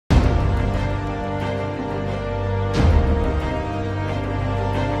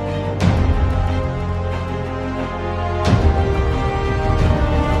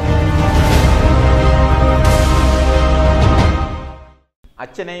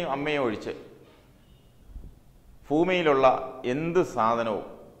അച്ഛനെയും അമ്മയും ഒഴിച്ച് ഭൂമിയിലുള്ള എന്ത് സാധനവും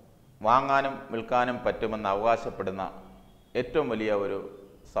വാങ്ങാനും വിൽക്കാനും പറ്റുമെന്ന് അവകാശപ്പെടുന്ന ഏറ്റവും വലിയ ഒരു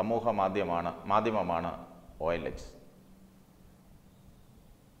സമൂഹ മാധ്യമമാണ് OLX.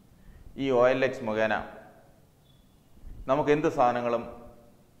 ഈ OLX മുഖേന നമുക്ക് എന്ത് സാധനങ്ങളും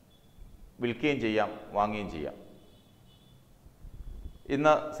വിൽക്കുകയും ചെയ്യാം, വാങ്ങുകയും ചെയ്യാം.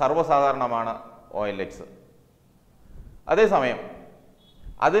 ഇന്ന് സർവ്വസാധാരണമാണ് OLX. അതേസമയം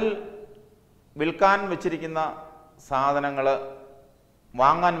അതിൽ വിൽക്കാൻ വെച്ചിരിക്കുന്ന സാധനങ്ങൾ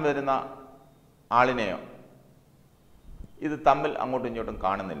വാങ്ങാൻ വരുന്ന ആളിനെയോ ഇത് തമ്മിൽ അങ്ങോട്ടും ഇങ്ങോട്ടും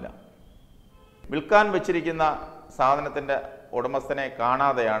കാണുന്നില്ല. വിൽക്കാൻ വെച്ചിരിക്കുന്ന സാധനത്തിൻ്റെ ഉടമസ്ഥനെ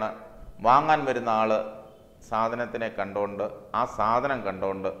കാണാതെയാണ് വാങ്ങാൻ വരുന്ന ആൾ സാധനത്തിനെ കണ്ടുകൊണ്ട് ആ സാധനം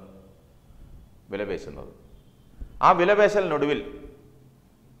കണ്ടുകൊണ്ട് വിലപേശുന്നത്. ആ വിലപേശലിനൊടുവിൽ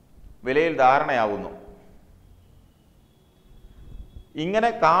വിലയിൽ ധാരണയാവുന്നു. ഇങ്ങനെ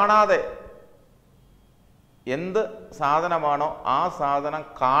കാണാതെ എന്ത് സാധനമാണോ ആ സാധനം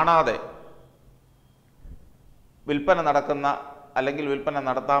കാണാതെ വിൽപ്പന നടക്കുന്ന അല്ലെങ്കിൽ വിൽപ്പന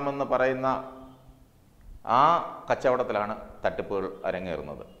നടത്താമെന്ന് പറയുന്ന ആ കച്ചവടത്തിലാണ് തട്ടിപ്പുകൾ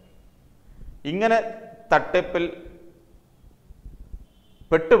അരങ്ങേറുന്നത്. ഇങ്ങനെ തട്ടിപ്പിൽ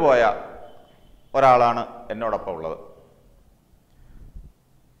പെട്ടുപോയ ഒരാളാണ് എന്നോടൊപ്പം ഉള്ളത്,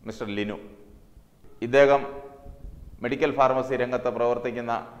 മിസ്റ്റർ ലിനു. ഇദ്ദേഹം മെഡിക്കൽ ഫാർമസി രംഗത്ത്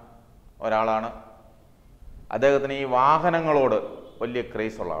പ്രവർത്തിക്കുന്ന ഒരാളാണ്. അദ്ദേഹത്തിന് ഈ വാഹനങ്ങളോട് വലിയ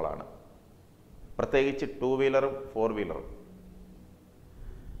ക്രേസ് ഉള്ള ആളാണ്, പ്രത്യേകിച്ച് 2 വീലറും 4 വീലറും.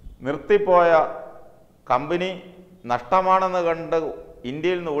 നിർത്തിപ്പോയ കമ്പനി നഷ്ടമാണെന്ന് കണ്ട്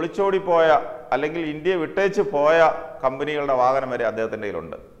ഇന്ത്യയിൽ നിന്ന് ഒളിച്ചോടിപ്പോയ അല്ലെങ്കിൽ ഇന്ത്യയെ വിട്ടേച്ച് പോയ കമ്പനികളുടെ വാഹനം വരെ അദ്ദേഹത്തിൻ്റെ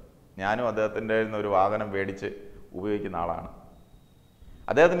കയ്യിലുണ്ട്. ഞാനും അദ്ദേഹത്തിൻ്റെ കയ്യിൽ നിന്ന് ഒരു വാഹനം മേടിച്ച് ഉപയോഗിക്കുന്ന ആളാണ്.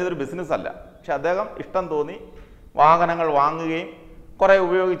 അദ്ദേഹത്തിൻ്റെ ഇതൊരു ബിസിനസ്സല്ല, പക്ഷെ അദ്ദേഹം ഇഷ്ടം തോന്നി വാഹനങ്ങൾ വാങ്ങുകയും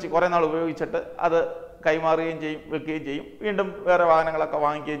കുറേ നാൾ ഉപയോഗിച്ചിട്ട് അത് കൈമാറുകയും ചെയ്യും, വിൽക്കുകയും ചെയ്യും, വീണ്ടും വേറെ വാഹനങ്ങളൊക്കെ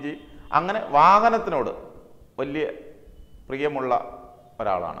വാങ്ങിക്കുകയും ചെയ്യും. അങ്ങനെ വാഹനത്തിനോട് വലിയ പ്രിയമുള്ള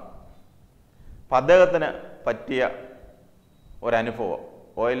ഒരാളാണ്. അപ്പം അദ്ദേഹത്തിന് പറ്റിയ ഒരനുഭവം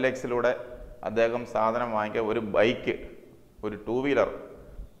OLXലൂടെ അദ്ദേഹം സാധനം വാങ്ങിക്കുക, ഒരു ബൈക്ക്, ഒരു 2 വീലർ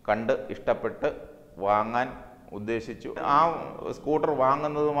കണ്ട് ഇഷ്ടപ്പെട്ട് വാങ്ങാൻ ഉദ്ദേശിച്ചു. ആ സ്കൂട്ടർ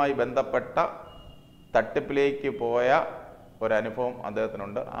വാങ്ങുന്നതുമായി ബന്ധപ്പെട്ട തട്ടിപ്പിലേക്ക് പോയ ഒരനുഭവം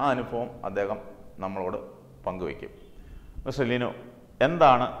അദ്ദേഹത്തിനുണ്ട്. ആ അനുഭവം അദ്ദേഹം നമ്മളോട് പങ്കുവയ്ക്കും. മിസ്റ്റർ ലിനു,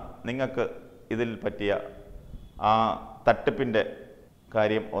 എന്താണ് നിങ്ങൾക്ക് ഇതിൽ പറ്റിയ ആ തട്ടിപ്പിൻ്റെ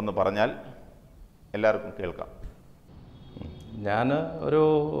കാര്യം ഒന്ന് പറഞ്ഞാൽ എല്ലാവർക്കും കേൾക്കാം. ഞാൻ ഒരു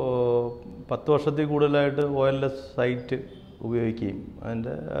 10 വർഷത്തിൽ കൂടുതലായിട്ട് OLX സൈറ്റ് ഉപയോഗിക്കുകയും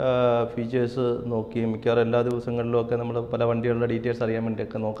അതിൻ്റെ ഫീച്ചേഴ്സ് നോക്കിയും മിക്കവാറും എല്ലാ ദിവസങ്ങളിലുമൊക്കെ നമ്മൾ പല വണ്ടികളുടെ ഡീറ്റെയിൽസ് അറിയാൻ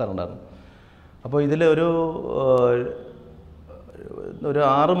വേണ്ടിയൊക്കെ നോക്കാറുണ്ടായിരുന്നു. അപ്പോൾ ഇതിൽ ഒരു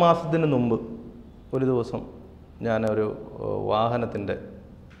 6 മാസത്തിന് മുമ്പ് ഒരു ദിവസം ഞാനൊരു വാഹനത്തിൻ്റെ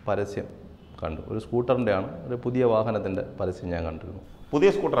പരസ്യം കണ്ടു. ഒരു സ്കൂട്ടറിൻ്റെ ആണ്, ഒരു പുതിയ വാഹനത്തിൻ്റെ പരസ്യം ഞാൻ കണ്ടിരുന്നു. പുതിയ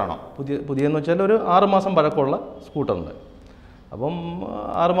സ്കൂട്ടറാണോ? പുതിയെന്ന് വെച്ചാൽ ഒരു 6 മാസം പഴക്കമുള്ള സ്കൂട്ടറുണ്ട്. അപ്പം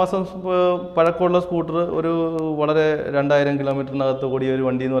 6 മാസം പഴക്കമുള്ള സ്കൂട്ടർ ഒരു വളരെ 2000 കിലോമീറ്ററിനകത്ത് ഓടിയ ഒരു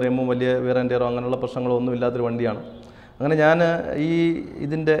വണ്ടി എന്ന് പറയുമ്പോൾ വലിയ വേറെൻ്റെയോ അങ്ങനെയുള്ള പ്രശ്നങ്ങളോ ഒന്നും ഇല്ലാത്തൊരു വണ്ടിയാണ്. അങ്ങനെ ഞാൻ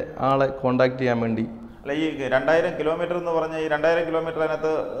ഇതിൻ്റെ ആളെ കോൺടാക്ട് ചെയ്യാൻ വേണ്ടി, അല്ല, ഈ 2000 കിലോമീറ്റർ എന്ന് പറഞ്ഞ ഈ 2000 കിലോമീറ്റർ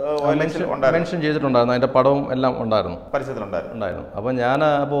അതിനകത്ത് മെൻഷൻ ചെയ്തിട്ടുണ്ടായിരുന്നു, അതിൻ്റെ പടവും എല്ലാം ഉണ്ടായിരുന്നു, പരസ്യത്തിലുണ്ടായിരുന്നു. അപ്പോൾ ഞാൻ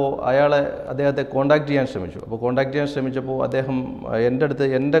അദ്ദേഹത്തെ കോൺടാക്ട് ചെയ്യാൻ ശ്രമിച്ചു. അപ്പോൾ കോൺടാക്ട് ചെയ്യാൻ ശ്രമിച്ചപ്പോൾ അദ്ദേഹം എൻ്റെ അടുത്ത്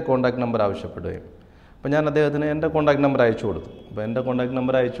എൻ്റെ കോൺടാക്ട് നമ്പർ ആവശ്യപ്പെടുകയും, അപ്പോൾ ഞാൻ അദ്ദേഹത്തിന് എൻ്റെ കോൺടാക്ട് നമ്പർ അയച്ചു കൊടുത്തു. അപ്പോൾ എൻ്റെ കോൺടാക്ട്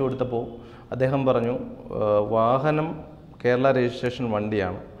നമ്പർ അയച്ചു കൊടുത്തപ്പോൾ അദ്ദേഹം പറഞ്ഞു, വാഹനം കേരള രജിസ്ട്രേഷൻ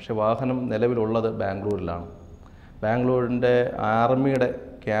വണ്ടിയാണ്, പക്ഷേ വാഹനം നിലവിലുള്ളത് ബാംഗ്ലൂരിലാണ്. ബാംഗ്ലൂരിൻ്റെ ആർമിയുടെ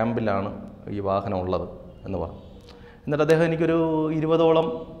ക്യാമ്പിലാണ് ഈ വാഹനം ഉള്ളത് എന്ന് പറഞ്ഞു. എന്നിട്ട് അദ്ദേഹം എനിക്കൊരു 20ഓളം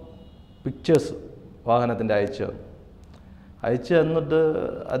പിക്ചേഴ്സ് വാഹനത്തിൻ്റെ അയച്ചു തന്നിട്ട്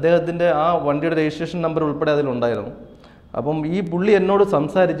അദ്ദേഹത്തിൻ്റെ ആ വണ്ടിയുടെ രജിസ്ട്രേഷൻ നമ്പർ ഉൾപ്പെടെ അതിലുണ്ടായിരുന്നു. അപ്പം ഈ പുള്ളി എന്നോട്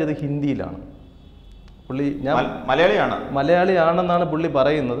സംസാരിച്ചത് ഹിന്ദിയിലാണ്. പുള്ളി മലയാളിയാണെന്നാണ് പുള്ളി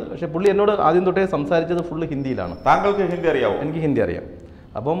പറയുന്നത്, പക്ഷേ പുള്ളി എന്നോട് ആദ്യം തൊട്ടേ സംസാരിച്ചത് ഫുള്ള് ഹിന്ദിയിലാണ്. താങ്കൾക്ക് ഹിന്ദി അറിയാമോ? എനിക്ക് ഹിന്ദി അറിയാം.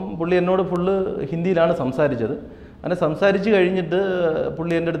 അപ്പം പുള്ളി എന്നോട് ഫുള്ള് ഹിന്ദിയിലാണ് സംസാരിച്ചത്. അങ്ങനെ സംസാരിച്ച് കഴിഞ്ഞിട്ട്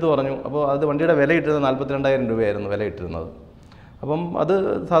പുള്ളി എൻ്റെ അടുത്ത് പറഞ്ഞു, അപ്പോൾ അത് വണ്ടിയുടെ വില ഇട്ടിരുന്നത് 42,000 രൂപയായിരുന്നു വില ഇട്ടിരുന്നത്. അപ്പം അത്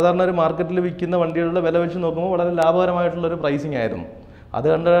സാധാരണ ഒരു മാർക്കറ്റിൽ വിൽക്കുന്ന വണ്ടികളുടെ വില വെച്ച് നോക്കുമ്പോൾ വളരെ ലാഭകരമായിട്ടുള്ളൊരു പ്രൈസിങ് ആയിരുന്നു. അത്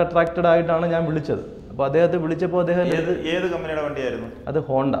കണ്ട് അട്രാക്റ്റഡ് ആയിട്ടാണ് ഞാൻ വിളിച്ചത്. അപ്പോൾ അദ്ദേഹത്തെ വിളിച്ചപ്പോൾ അദ്ദേഹം ഏത് കമ്പനിയുടെ വണ്ടിയായിരുന്നു? അത്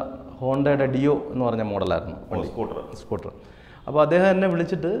ഹോണ്ടയുടെ ഡിയോ എന്ന് പറഞ്ഞ മോഡലായിരുന്നു സ്കൂട്ടർ. അപ്പോൾ അദ്ദേഹം എന്നെ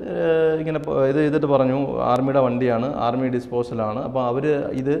വിളിച്ചിട്ട് ഇങ്ങനെ ഇത് ചെയ്തിട്ട് പറഞ്ഞു, ആർമിയുടെ വണ്ടിയാണ്, ആർമി ഡിസ്പോസലാണ്, അപ്പോൾ അവർ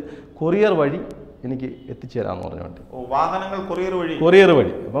ഇത് കൊറിയർ വഴി എനിക്ക് എത്തിച്ചു തരാമെന്ന് പറഞ്ഞു. വണ്ടി വാഹനങ്ങൾ കൊറിയർ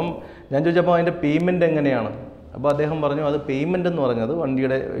വഴി. അപ്പം ഞാൻ ചോദിച്ചപ്പോൾ അതിൻ്റെ പേയ്മെൻറ്റ് എങ്ങനെയാണ്? അപ്പോൾ അദ്ദേഹം പറഞ്ഞു അത് പേയ്മെൻ്റ് എന്ന് പറഞ്ഞത്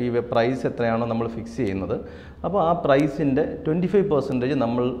വണ്ടിയുടെ ഈ പ്രൈസ് എത്രയാണോ നമ്മൾ ഫിക്സ് ചെയ്യുന്നത്, അപ്പോൾ ആ പ്രൈസിൻ്റെ 25%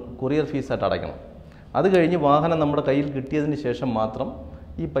 നമ്മൾ കൊറിയർ ഫീസായിട്ട് അടയ്ക്കണം. അത് കഴിഞ്ഞ് വാഹനം നമ്മുടെ കയ്യിൽ കിട്ടിയതിന് ശേഷം മാത്രം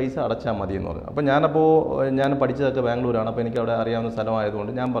ഈ പൈസ അടച്ചാൽ മതി എന്ന് പറഞ്ഞു. അപ്പോൾ ഞാൻ പഠിച്ചതൊക്കെ ബാംഗ്ലൂരാണ്. അപ്പോൾ എനിക്ക് അവിടെ അറിയാവുന്ന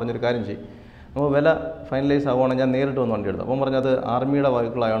സ്ഥലമായതുകൊണ്ട് ഞാൻ പറഞ്ഞൊരു കാര്യം ചെയ്യും, അപ്പോൾ വില ഫൈനലൈസ് ആവുകയാണെങ്കിൽ ഞാൻ നേരിട്ട് വന്ന് വണ്ടി എടുത്തു. അപ്പം പറഞ്ഞത് ആർമിയുടെ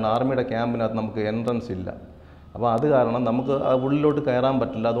വെഹിക്കിളായതുകൊണ്ട് ആർമിയുടെ ക്യാമ്പിനകത്ത് നമുക്ക് എൻട്രൻസ് ഇല്ല, അപ്പോൾ അത് കാരണം നമുക്ക് ആ ഉള്ളിലോട്ട് കയറാൻ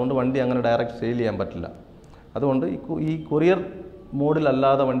പറ്റില്ല, അതുകൊണ്ട് വണ്ടി അങ്ങനെ ഡയറക്റ്റ് സെയിൽ ചെയ്യാൻ പറ്റില്ല, അതുകൊണ്ട് ഈ കൊറിയർ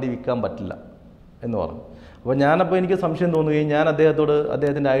മോഡിലല്ലാതെ വണ്ടി വിൽക്കാൻ പറ്റില്ല എന്ന് പറഞ്ഞു. അപ്പോൾ ഞാനപ്പോൾ എനിക്ക് സംശയം തോന്നുകയും ഞാൻ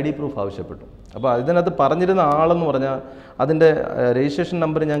അദ്ദേഹത്തിൻ്റെ ID പ്രൂഫ് ആവശ്യപ്പെട്ടു. അപ്പോൾ അതിനകത്ത് പറഞ്ഞിരുന്ന ആളെന്ന് പറഞ്ഞാൽ അതിൻ്റെ രജിസ്ട്രേഷൻ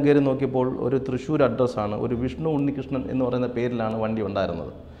നമ്പർ ഞാൻ കയറി നോക്കിയപ്പോൾ ഒരു തൃശ്ശൂർ അഡ്രസ്സാണ്, ഒരു വിഷ്ണു ഉണ്ണികൃഷ്ണൻ എന്ന് പറയുന്ന പേരിലാണ് വണ്ടി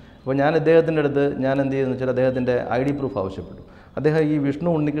ഉണ്ടായിരുന്നത്. അപ്പോൾ ഞാൻ അദ്ദേഹത്തിൻ്റെ അടുത്ത് ഞാൻ എന്ത് ചെയ്തെന്ന് വെച്ചാൽ അദ്ദേഹത്തിൻ്റെ ID പ്രൂഫ് ആവശ്യപ്പെട്ടു. അദ്ദേഹം ഈ വിഷ്ണു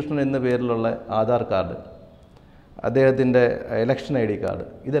ഉണ്ണികൃഷ്ണൻ എന്ന പേരിലുള്ള ആധാർ കാർഡ്, അദ്ദേഹത്തിൻ്റെ ഇലക്ഷൻ ID കാർഡ്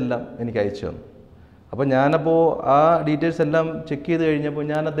ഇതെല്ലാം എനിക്ക് അയച്ചു തന്നു. അപ്പോൾ ഞാനപ്പോൾ ആ ഡീറ്റെയിൽസ് എല്ലാം ചെക്ക് ചെയ്ത് കഴിഞ്ഞപ്പോൾ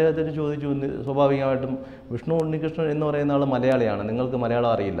ഞാൻ അദ്ദേഹത്തിന് ചോദിച്ചു, സ്വാഭാവികമായിട്ടും വിഷ്ണു ഉണ്ണികൃഷ്ണൻ എന്ന് പറയുന്ന ആൾ മലയാളിയാണ്, നിങ്ങൾക്ക് മലയാളം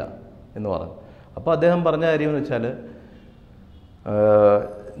അറിയില്ല എന്ന് പറഞ്ഞു. അപ്പോൾ അദ്ദേഹം പറഞ്ഞ കാര്യമെന്ന് വെച്ചാൽ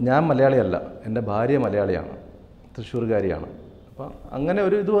ഞാൻ മലയാളിയല്ല, എൻ്റെ ഭാര്യ മലയാളിയാണ്, തൃശ്ശൂർകാരിയാണ്. അപ്പം അങ്ങനെ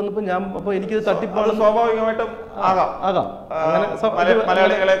ഒരു ഇത് വന്നപ്പോൾ അപ്പോൾ എനിക്കിത് തട്ടിപ്പാണ്. സ്വാഭാവികമായിട്ടും ആകാം അങ്ങനെ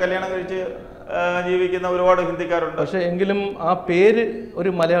മലയാളികളെ കല്യാണം കഴിച്ച് ജീവിക്കുന്ന ഒരുപാട് ഹിന്ദിക്കാരുണ്ട്. പക്ഷേ എങ്കിലും ആ പേര് ഒരു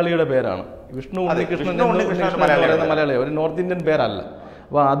മലയാളിയുടെ പേരാണ്, വിഷ്ണു ഉണ്ണികൃഷ്ണൻ എന്ന് പറയുന്ന മലയാളി, ഒരു നോർത്ത് ഇന്ത്യൻ പേരല്ല.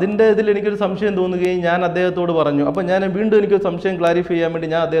 അപ്പോൾ അതിൻ്റെ ഇതിൽ എനിക്കൊരു സംശയം തോന്നുകയും ഞാൻ അദ്ദേഹത്തോട് പറഞ്ഞു. അപ്പോൾ ഞാൻ വീണ്ടും എനിക്കൊരു സംശയം ക്ലാരിഫൈ ചെയ്യാൻ വേണ്ടി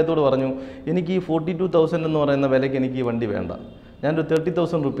ഞാൻ അദ്ദേഹത്തോട് പറഞ്ഞു, എനിക്ക് ഈ 42,000 എന്ന് പറയുന്ന വിലയ്ക്ക് എനിക്ക് ഈ വണ്ടി വേണ്ട, ഞാനൊരു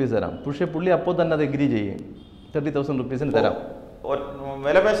 30,000 റുപ്പീസ് തരാം. പക്ഷേ പുള്ളി അപ്പോൾ തന്നെ അത് എഗ്രി ചെയ്യും, 30,000 റുപ്പീസിന് തരാം.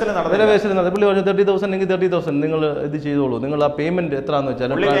 വിലപേശൽ നടത്തി പുള്ളി പറഞ്ഞു 30,000 എങ്കിൽ 30,000 നിങ്ങൾ ഇത് ചെയ്തോളൂ, നിങ്ങൾ ആ പേയ്മെൻറ്റ് എത്രയാണെന്ന് വെച്ചാൽ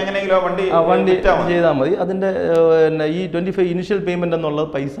വണ്ടി ചെയ്താൽ മതി, അതിൻ്റെ ഈ 25 ഇനിഷ്യൽ പേയ്മെൻറ്റ് എന്നുള്ള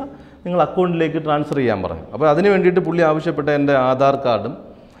പൈസ നിങ്ങൾ അക്കൗണ്ടിലേക്ക് ട്രാൻസ്ഫർ ചെയ്യാൻ പറഞ്ഞു. അപ്പോൾ അതിന് വേണ്ടിയിട്ട് പുള്ളി ആവശ്യപ്പെട്ട എൻ്റെ ആധാർ കാർഡും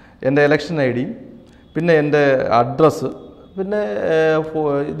എൻ്റെ ഇലക്ഷൻ ID പിന്നെ എൻ്റെ അഡ്രസ്സ് പിന്നെ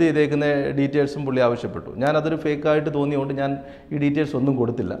ഇത് ചെയ്തേക്കുന്ന ഡീറ്റെയിൽസും പുള്ളി ആവശ്യപ്പെട്ടു. ഞാനതൊരു ഫേക്കായിട്ട് തോന്നിയതുകൊണ്ട് ഞാൻ ഈ ഡീറ്റെയിൽസ് ഒന്നും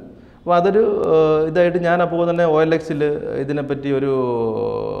കൊടുത്തില്ല. അപ്പോൾ അതൊരു ഇതായിട്ട് ഞാൻ അപ്പോൾ തന്നെ OLXൽ ഇതിനെപ്പറ്റി ഒരു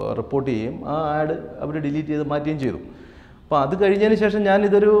റിപ്പോർട്ട് ചെയ്യും, ആ ആഡ് അവർ ഡിലീറ്റ് ചെയ്ത് മാറ്റുകയും ചെയ്തു. അപ്പോൾ അത് കഴിഞ്ഞതിന് ശേഷം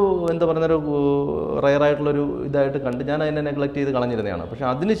ഞാനിതൊരു എന്താ പറയുന്നൊരു റയറായിട്ടുള്ളൊരു ഇതായിട്ട് കണ്ട് ഞാൻ അതിനെ നെഗ്ലക്റ്റ് ചെയ്ത് കളഞ്ഞിരുന്നതാണ്. പക്ഷേ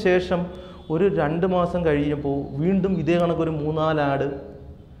അതിന് ശേഷം ഒരു 2 മാസം കഴിഞ്ഞപ്പോൾ വീണ്ടും ഇതേ കണക്കൊരു 3-4 ആഡ്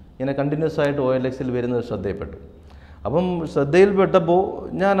ഇങ്ങനെ കണ്ടിന്യൂസ് ആയിട്ട് OLXൽ വരുന്നത് ശ്രദ്ധയിൽപ്പെട്ടു. അപ്പം ശ്രദ്ധയിൽപ്പെട്ടപ്പോൾ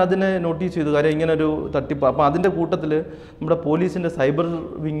ഞാൻ അതിനെ നോട്ടീസ് ചെയ്തു, കാര്യം ഇങ്ങനൊരു തട്ടിപ്പ്. അപ്പോൾ അതിൻ്റെ കൂട്ടത്തിൽ നമ്മുടെ പോലീസിൻ്റെ സൈബർ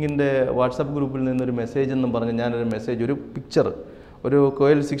വിങ്ങിൻ്റെ വാട്സാപ്പ് ഗ്രൂപ്പിൽ നിന്നൊരു മെസ്സേജ് എന്നും പറഞ്ഞ് ഞാനൊരു മെസ്സേജ്, ഒരു പിക്ചർ, ഒരു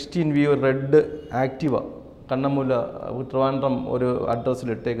coil 16V red Activa Kannammoola Trivandrum ഒരു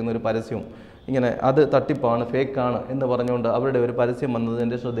അഡ്രസ്സിൽ ഇട്ടേക്കുന്ന ഒരു പരസ്യവും ഇങ്ങനെ അത് തട്ടിപ്പാണ്, ഫേക്കാണ് എന്ന് പറഞ്ഞുകൊണ്ട് അവരുടെ ഒരു പരസ്യം വന്നത്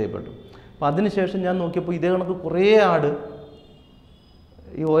എൻ്റെ ശ്രദ്ധയിൽപ്പെട്ടു. അപ്പോൾ അതിനുശേഷം ഞാൻ നോക്കിയപ്പോൾ ഇതേ കണക്ക് കുറേ ആഡ്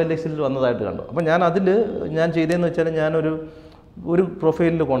ഈ OLXൽ വന്നതായിട്ട് കണ്ടു. അപ്പോൾ ഞാൻ ചെയ്തതെന്ന് വെച്ചാൽ ഞാനൊരു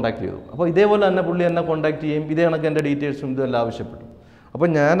പ്രൊഫൈലിൽ കോൺടാക്ട് ചെയ്തു. അപ്പോൾ ഇതേപോലെ തന്നെ പുള്ളി എന്നെ കോൺടാക്ട് ചെയ്യും, ഇതേ കണക്ക് എൻ്റെ ഡീറ്റെയിൽസും ഇതെല്ലാം ആവശ്യപ്പെട്ടു. അപ്പോൾ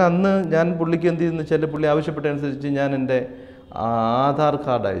ഞാൻ പുള്ളിക്ക് എന്ത് ചെയ്തെന്ന് വെച്ചാൽ പുള്ളി ആവശ്യപ്പെട്ടതനുസരിച്ച് ഞാൻ എൻ്റെ ആധാർ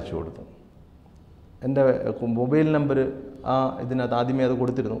കാർഡ് അയച്ചു കൊടുത്തു. എൻ്റെ മൊബൈൽ നമ്പർ ഇതിനകത്ത് ആദ്യമേ അത്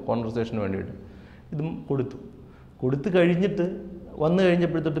കൊടുത്തിരുന്നു കോൺവെർസേഷന് വേണ്ടിയിട്ട്, ഇതും കൊടുത്തു കഴിഞ്ഞിട്ട് വന്നു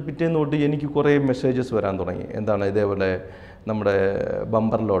കഴിഞ്ഞപ്പോഴത്തേട്ട് പിറ്റേന്ന് തൊട്ട് എനിക്ക് കുറേ മെസ്സേജസ് വരാൻ തുടങ്ങി. എന്താണ് ഇതേപോലെ നമ്മുടെ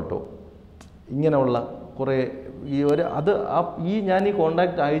ബമ്പർ ലോട്ടോ ഇങ്ങനെയുള്ള കുറേ ഞാൻ ഈ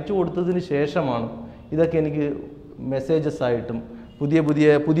കോൺടാക്റ്റ് അയച്ചു കൊടുത്തതിന് ശേഷമാണ് ഇതൊക്കെ എനിക്ക് മെസ്സേജസ് ആയിട്ടും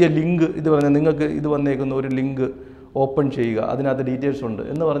പുതിയ ലിങ്ക് ഇത് പറഞ്ഞാൽ നിങ്ങൾക്ക് ഇത് വന്നേക്കുന്ന ഒരു ലിങ്ക് ഓപ്പൺ ചെയ്യുക, അതിനകത്ത് ഡീറ്റെയിൽസ് ഉണ്ട്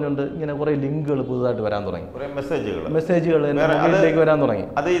എന്ന് പറഞ്ഞുകൊണ്ട് ഇങ്ങനെ കുറേ ലിങ്കുകൾ പുതുതായിട്ട് വരാൻ തുടങ്ങി, മെസ്സേജുകൾ മൊബൈലിലേക്ക് വരാൻ തുടങ്ങി.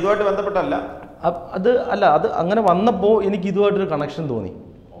 അത് ഇതുമായിട്ട് ബന്ധപ്പെട്ടല്ല, അത് അങ്ങനെ വന്നപ്പോൾ എനിക്ക് ഇതുമായിട്ടൊരു കണക്ഷൻ തോന്നി.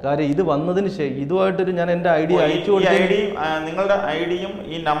 കാര്യം ഇത് വന്നതിന് ശേഷം ഇതുമായിട്ടൊരു ഞാൻ എൻ്റെ ID അയച്ചു കൊടുത്തു, നിങ്ങളുടെ IDയും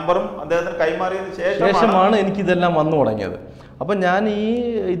ഈ നമ്പറും അദ്ദേഹത്തിന് കൈമാറിയതിന് ശേഷമാണ് എനിക്കിതെല്ലാം വന്നു തുടങ്ങിയത്. അപ്പം ഞാൻ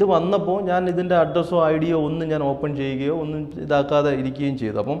ഇത് വന്നപ്പോൾ ഞാൻ ഇതിൻ്റെ അഡ്രസ്സോ IDയോ ഒന്നും ഞാൻ ഓപ്പൺ ചെയ്യുകയോ ഒന്നും ഇതാക്കാതെ ഇരിക്കുകയും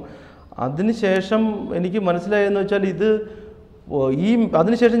ചെയ്തു. അപ്പം അതിനുശേഷം എനിക്ക് മനസ്സിലായെന്ന് വെച്ചാൽ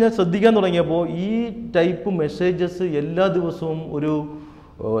അതിനുശേഷം ഞാൻ ശ്രദ്ധിക്കാൻ തുടങ്ങിയപ്പോൾ ഈ ടൈപ്പ് മെസ്സേജസ് എല്ലാ ദിവസവും ഒരു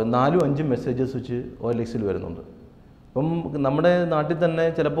 4-5 മെസ്സേജസ് വെച്ച് OLXൽ വരുന്നുണ്ട്. അപ്പം നമ്മുടെ നാട്ടിൽ തന്നെ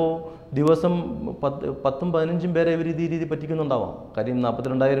ചിലപ്പോൾ ദിവസം 10-15 പേരെ ഇവർ ഈ രീതി പറ്റിക്കുന്നുണ്ടാവാം. കാര്യം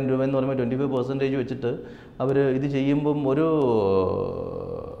 42,000 രൂപ എന്ന് പറയുമ്പോൾ 25% വെച്ചിട്ട് അവർ ഇത് ചെയ്യുമ്പം ഒരു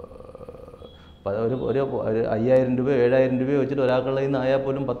 5,000 രൂപ 7,000 രൂപ വെച്ചിട്ട് ഒരാളുടെ നിന്ന് ആയാൽ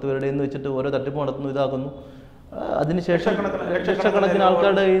പോലും 10 പേരുടെ നിന്ന് വെച്ചിട്ട് ഓരോ തട്ടിപ്പ് നടത്തുന്നു, ഇതാക്കുന്നു. അതിനുശേഷം ലക്ഷക്കണക്കിന്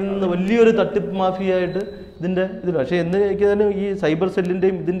ആൾക്കാരുടെ കയ്യിൽ നിന്ന് വലിയൊരു തട്ടിപ്പ് മാഫിയായിട്ട് പക്ഷേ എനിക്ക് ഈ സൈബർ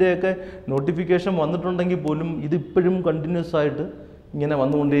സെല്ലിൻ്റെയും ഇതിൻ്റെയൊക്കെ നോട്ടിഫിക്കേഷൻ വന്നിട്ടുണ്ടെങ്കിൽ പോലും ഇതിപ്പോഴും കണ്ടിന്യൂസ് ആയിട്ട് ഇങ്ങനെ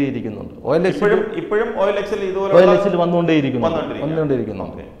വന്നുകൊണ്ടേയിരിക്കുന്നുണ്ട്. ഇപ്പോഴും OLX-ൽ ഇതുപോലെ OLX-ൽ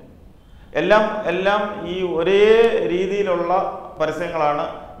വന്നുകൊണ്ടേയിരിക്കുന്നുണ്ട്. എല്ലാം ഈ ഒരേ രീതിയിലുള്ള പരസ്യങ്ങളാണ്.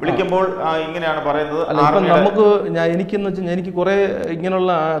 വിളിക്കുമ്പോൾ ഇങ്ങനെയാണ് പറയുന്നത്. അല്ല, ഇപ്പം നമുക്ക് എനിക്കെന്ന് വെച്ചാൽ എനിക്ക് കുറേ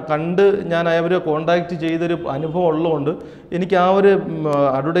ഇങ്ങനെയുള്ള കണ്ട് ഞാൻ അവരെ കോണ്ടാക്ട് ചെയ്തൊരു അനുഭവം ഉള്ളതുകൊണ്ട് എനിക്ക് ആ ഒരു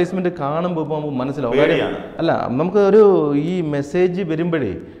അഡ്വർടൈസ്മെൻറ്റ് കാണുമ്പോൾ ഇപ്പോൾ നമുക്ക് മനസ്സിലാവും. അല്ല, നമുക്ക് ഒരു ഈ മെസ്സേജ്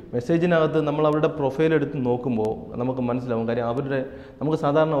വരുമ്പോഴേ മെസ്സേജിനകത്ത് നമ്മൾ അവരുടെ പ്രൊഫൈൽ എടുത്ത് നോക്കുമ്പോൾ നമുക്ക് മനസ്സിലാവും. കാര്യം നമുക്ക്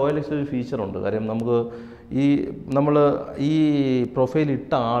സാധാരണ OLX ഒരു ഫീച്ചറുണ്ട്. കാര്യം നമ്മൾ ഈ പ്രൊഫൈൽ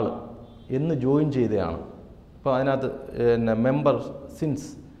ഇട്ട ആൾ എന്ന് ജോയിൻ ചെയ്തതാണ്. അപ്പോൾ അതിനകത്ത് മെമ്പർ സിൻസ്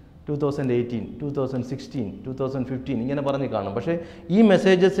 2018, 2016, 2015 ഇങ്ങനെ പറഞ്ഞ് കാണും. പക്ഷേ ഈ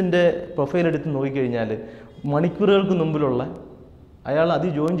മെസ്സേജസിൻ്റെ പ്രൊഫൈൽ എടുത്ത് നോക്കിക്കഴിഞ്ഞാൽ മണിക്കൂറുകൾക്ക് മുമ്പിലുള്ള അയാൾ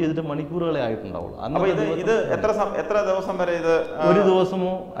ജോയിൻ ചെയ്തിട്ട് മണിക്കൂറുകളെ ആയിട്ടുണ്ടാവുള്ളൂ. ഇത് എത്ര ദിവസം വരെ ഇത് ഒരു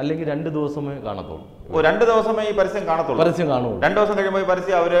ദിവസമോ അല്ലെങ്കിൽ 2 ദിവസമോ കാണത്തുള്ളൂ. 2 ദിവസമേ ഈ പരസ്യം കാണുള്ളൂ. 2 ദിവസം കഴിയുമ്പോൾ ഈ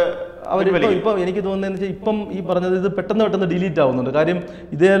പരസ്യം ഇപ്പം എനിക്ക് തോന്നുന്നതെന്ന് വെച്ചാൽ ഇപ്പം ഈ പറഞ്ഞത് ഇത് പെട്ടെന്ന് ഡിലീറ്റ് ആവുന്നുണ്ട്. കാര്യം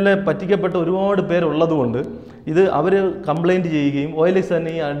ഇതേപോലെ പറ്റിക്കപ്പെട്ട ഒരുപാട് പേരുള്ളത് കൊണ്ട് അവർ കംപ്ലൈൻറ്റ് ചെയ്യുകയും OLX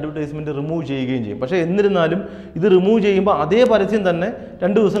തന്നെ ഈ അഡ്വർടൈസ്മെൻറ്റ് റിമൂവ് ചെയ്യുകയും ചെയ്യും. പക്ഷേ എന്നിരുന്നാലും ഇത് റിമൂവ് ചെയ്യുമ്പോൾ അതേ പരസ്യം തന്നെ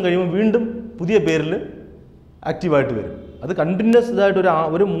 2 ദിവസം കഴിയുമ്പോൾ വീണ്ടും പുതിയ പേരിൽ ആക്റ്റീവായിട്ട് വരും. അത് കണ്ടിന്യൂസ് ആയിട്ട്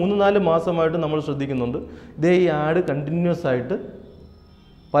ഒരു 3-4 മാസമായിട്ട് നമ്മൾ ശ്രദ്ധിക്കുന്നുണ്ട്. ഈ ആഡ് കണ്ടിന്യൂസ് ആയിട്ട്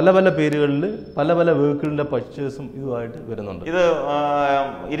പല പേരുകളിൽ പല വെഹിക്കിളിൻ്റെ പർച്ചേസും ഇതുമായിട്ട് വരുന്നുണ്ട്. ഇത്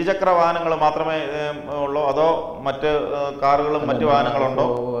ഇരുചക്ര വാഹനങ്ങൾ മാത്രമേ ഉള്ളൂ അതോ മറ്റ് കാറുകളും മറ്റ് വാഹനങ്ങളുണ്ടോ?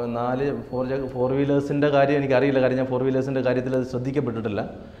 4 വീലേഴ്സിൻ്റെ കാര്യം എനിക്കറിയില്ല. കാര്യം ഞാൻ 4 വീലേഴ്സിൻ്റെ കാര്യത്തിൽ അത് ശ്രദ്ധിക്കപ്പെട്ടിട്ടില്ല.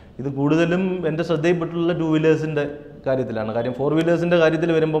 ഇത് കൂടുതലും എൻ്റെ ശ്രദ്ധയിൽപ്പെട്ടുള്ള 2 വീലേഴ്സിൻ്റെ കാര്യത്തിലാണ്. കാര്യം 4 വീലേഴ്സിൻ്റെ കാര്യത്തിൽ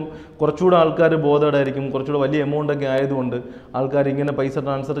വരുമ്പം കുറച്ചുകൂടെ ആൾക്കാർ ബോധേഡായിരിക്കും. കുറച്ചുകൂടെ വലിയ എമൗണ്ടൊക്കെ ആയതുകൊണ്ട് ആൾക്കാർ ഇങ്ങനെ പൈസ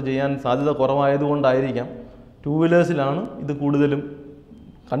ട്രാൻസ്ഫർ ചെയ്യാൻ സാധ്യത കുറവായതുകൊണ്ടായിരിക്കാം 2 വീലേഴ്സിലാണ് ഇത് കൂടുതലും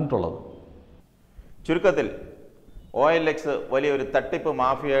കണ്ടിട്ടുള്ളത്. ചുരുക്കത്തിൽ OLX വലിയൊരു തട്ടിപ്പ്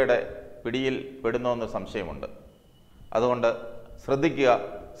മാഫിയയുടെ പിടിയിൽ പെടുന്നുവെന്ന് സംശയമുണ്ട്. അതുകൊണ്ട്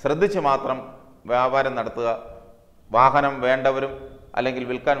ശ്രദ്ധിച്ച് മാത്രം വ്യാപാരം നടത്തുക. വാഹനം വേണ്ടവരും അല്ലെങ്കിൽ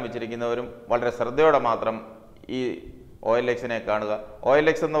വിൽക്കാൻ വെച്ചിരിക്കുന്നവരും വളരെ ശ്രദ്ധയോടെ മാത്രം ഈ OLX-നെ കാണുക.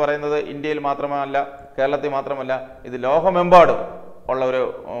 OLX എന്ന് പറയുന്നത് ഇന്ത്യയിൽ മാത്രമല്ല, കേരളത്തിൽ മാത്രമല്ല, ഇത് ലോകമെമ്പാടും ഉള്ള ഒരു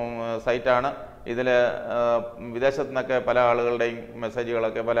സൈറ്റാണ്. ഇതിൽ വിദേശത്തു നിന്നൊക്കെ പല ആളുകളുടെയും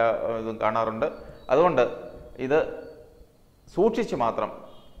മെസ്സേജുകളൊക്കെ പല ഇതും കാണാറുണ്ട്. അതുകൊണ്ട് ഇത് സൂക്ഷിച്ച് മാത്രം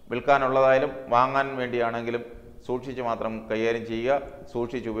വിൽക്കാനുള്ളതായാലും വാങ്ങാൻ വേണ്ടിയാണെങ്കിലും സൂക്ഷിച്ച് മാത്രം കൈകാര്യം ചെയ്യുക.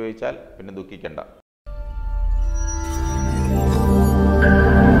 സൂക്ഷിച്ച് ഉപയോഗിച്ചാൽ പിന്നെ ദുഃഖിക്കേണ്ട.